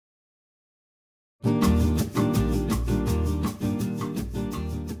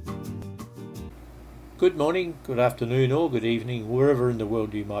Good morning, good afternoon or good evening, wherever in the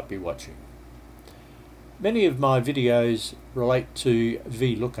world you might be watching. Many of my videos relate to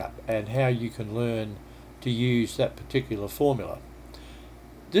Vlookup and how you can learn to use that particular formula.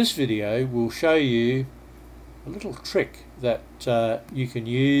 This video will show you a little trick that you can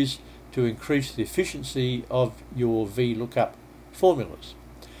use to increase the efficiency of your Vlookup formulas.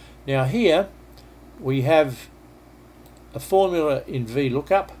 Now here we have a formula in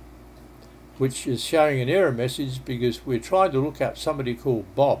Vlookup which is showing an error message because we're trying to look up somebody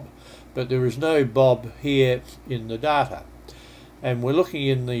called Bob, but there is no Bob here in the data, and we're looking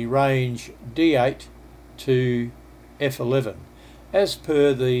in the range D8 to F11 as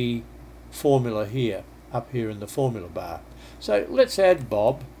per the formula here, up here in the formula bar. So let's add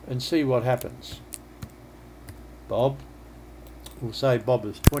Bob and see what happens. Bob, we'll say Bob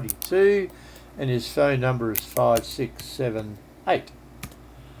is 22 and his phone number is 5678.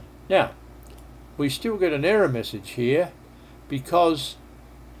 Now we still get an error message here because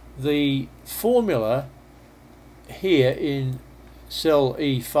the formula here in cell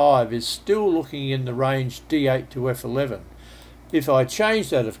E5 is still looking in the range D8 to F11. If I change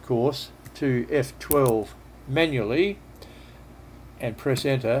that, of course, to F12 manually and press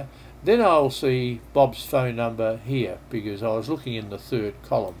enter, then I'll see Bob's phone number here because I was looking in the third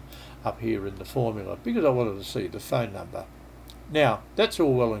column up here in the formula because I wanted to see the phone number. Now that's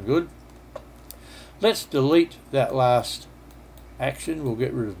all well and good. Let's delete that last action. We'll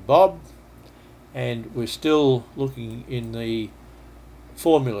get rid of Bob, and we're still looking in the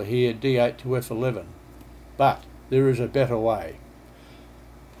formula here, D8 to F11, but there is a better way,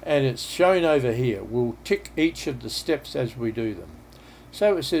 and it's shown over here. We'll tick each of the steps as we do them.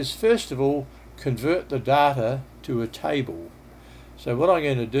 So it says, first of all, convert the data to a table. So what I'm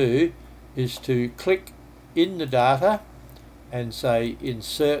going to do is to click in the data and say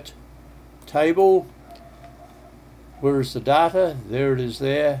insert table. Where is the data? There it is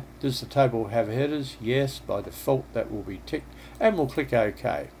there. Does the table have headers? Yes, by default that will be ticked, and we'll click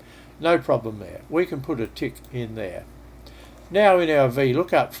OK. No problem there. We can put a tick in there. Now in our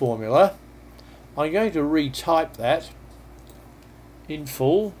Vlookup formula, I'm going to retype that in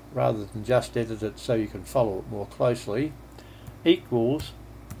full rather than just edit it so you can follow it more closely. Equals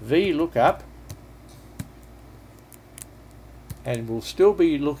Vlookup, and we'll still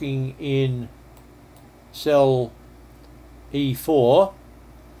be looking in cell E4,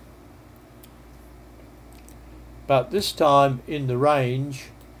 but this time in the range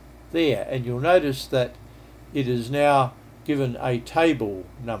there, and you'll notice that it is now given a table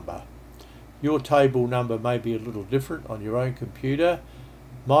number. Your table number may be a little different on your own computer.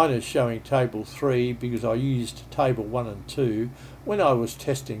 Mine is showing table 3 because I used table 1 and 2 when I was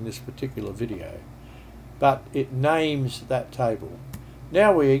testing this particular video, but it names that table.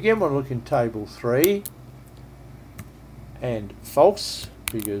 Now we again want to look in table 3 and false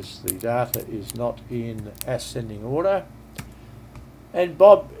because the data is not in ascending order, and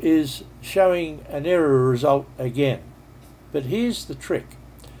Bob is showing an error result again. But here's the trick.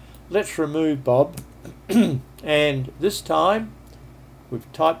 Let's remove Bob and this time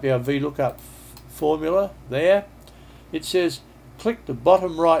we've typed our Vlookup formula there. It says click the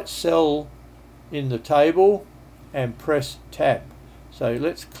bottom right cell in the table and press tab. So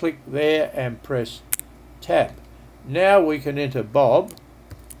let's click there and press tab. Now we can enter Bob.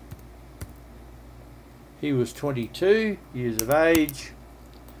 He was 22 years of age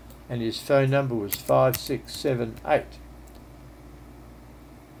and his phone number was 5678.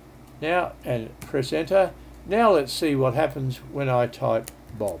 Now, and press enter. Now let's see what happens when I type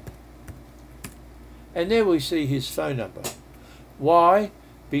Bob. And there we see his phone number. Why?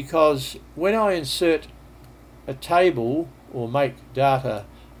 Because when I insert a table or make data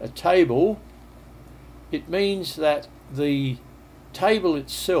a table, it means that the table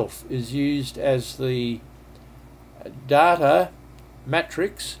itself is used as the data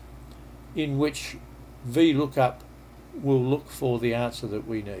matrix in which Vlookup will look for the answer that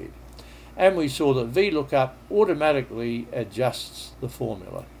we need. And we saw that Vlookup automatically adjusts the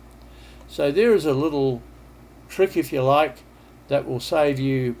formula. So there is a little trick, if you like, that will save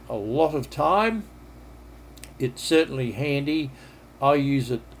you a lot of time. It's certainly handy. I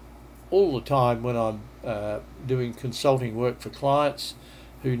use it all the time when I'm doing consulting work for clients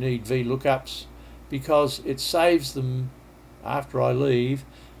who need Vlookups, because it saves them, after I leave,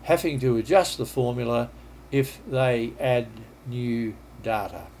 having to adjust the formula if they add new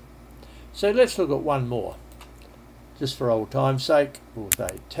data. So let's look at one more. Just for old time's sake, we'll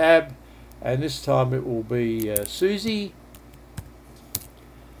say tab, and this time it will be Susie.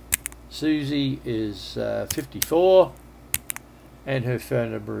 Susie is 54 and her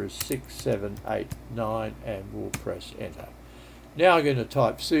phone number is 6789, and we'll press enter. Now I'm going to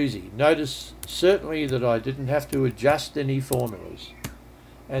type Susie. Notice certainly that I didn't have to adjust any formulas,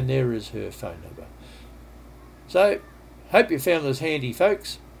 and there is her phone number. So, hope you found this handy,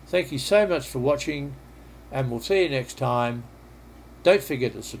 folks. Thank you so much for watching, and we'll see you next time. Don't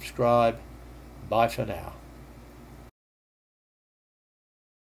forget to subscribe. Bye for now.